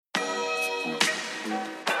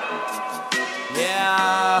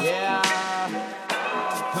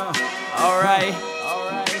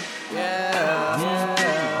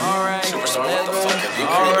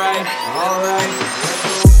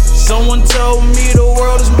told me the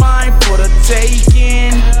world is mine for the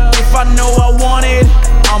taking. If I know I want it,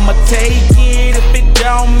 I'ma take it. If it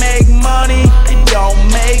don't make money, it don't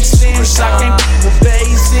make sense. I can't with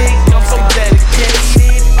basic, I'm so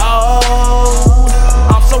dedicated. Oh,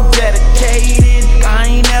 I'm so dedicated. I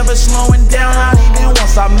ain't never slowing down, not even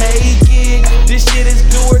once I make it. This shit is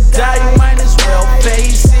do or die, you might as well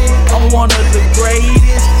face it. I'm one of the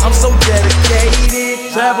greatest, I'm so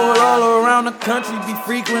dedicated. Travel all around the country, be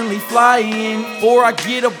frequently flying. Before I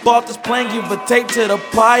get up off this plane, give a tape to the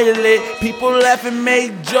pilot. People laugh and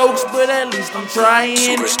make jokes, but at least I'm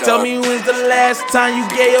trying. Tell me when's the last time you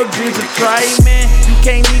gave your dreams a try, man? You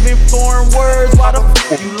can't even form words, why the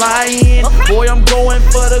fuck you lying? Boy, I'm going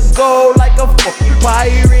for the gold like a fucking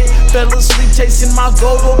pirate. Fell asleep chasing my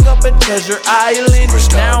gold, woke up at Treasure Island.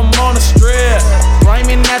 Now I'm on the strip,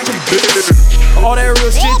 rhyming at your bitch. All that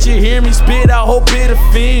real shit you hear me spit, I hope it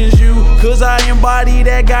offends you. Cause I embody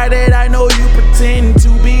that guy that I know you pretend to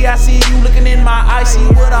be. I see you looking in my eyes, see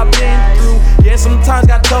what I've been through. Yeah, sometimes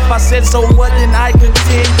got tough, I said so what, then I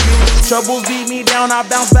continue. Troubles beat me down, I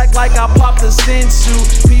bounce back like I popped a sensu.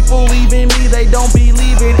 People leaving me, they don't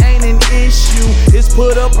believe it ain't an issue. It's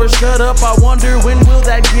put up or shut up, I wonder when will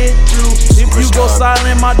that get through. If you go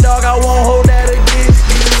silent, my dog, I won't hold that against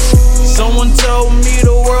you. Someone told me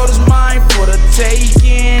the world is mine for the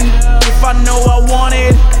taking. If I know I want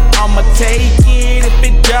it, I'ma take it. If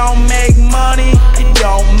it don't make money, it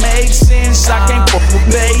don't make sense. I can't fuck with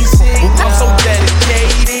basic, I'm so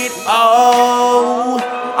dedicated. Oh,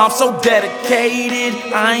 I'm so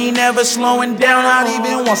dedicated. I ain't never slowing down, not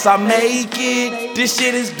even once I make it. This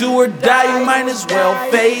shit is do or die, you might as well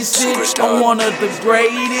face it. I'm one of the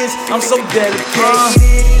greatest, I'm so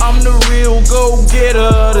dedicated. I'm the real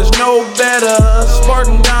go-getter, there's no better.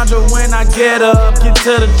 Sparking ganja when I get up, get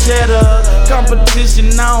to the cheddar. Competition,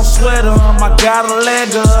 I don't sweat 'em, I got a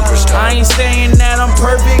leg up. I ain't saying that I'm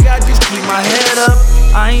perfect, I just keep my head up.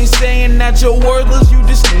 I ain't saying that you're worthless, you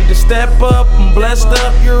just need to step up. I'm blessed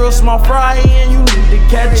up, you're a small fry and you need to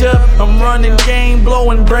catch up. I'm running game,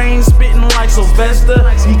 blowing brains, spitting like Sylvester.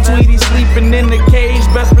 See Tweety sleeping in the cage,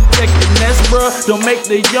 best protect your nest, bruh. Don't make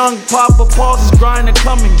the young papa pause his grind to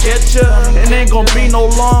come and get ya. It ain't gonna be no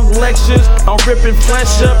long lectures, I'm ripping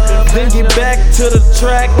flesh up. Then get back to the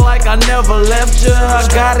track like I never left ya. I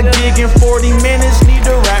got a gig in 40 minutes, need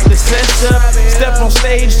to wrap the session up. Step on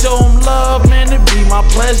stage, show 'em love, man, it be my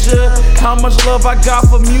pleasure. How much love I got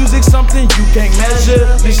for music, something you can't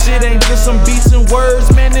measure. This shit ain't just some beats and words,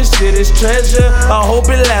 man, this shit is treasure. I hope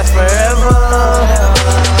it lasts forever.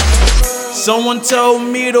 Someone told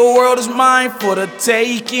me the world is mine for the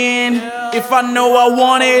taking. If I know I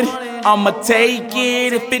want it, I'ma take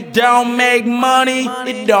it. If it don't make money,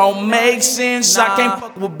 it don't make sense. I can't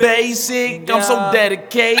fuck with basic, I'm so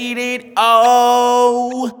dedicated.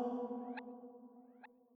 Oh.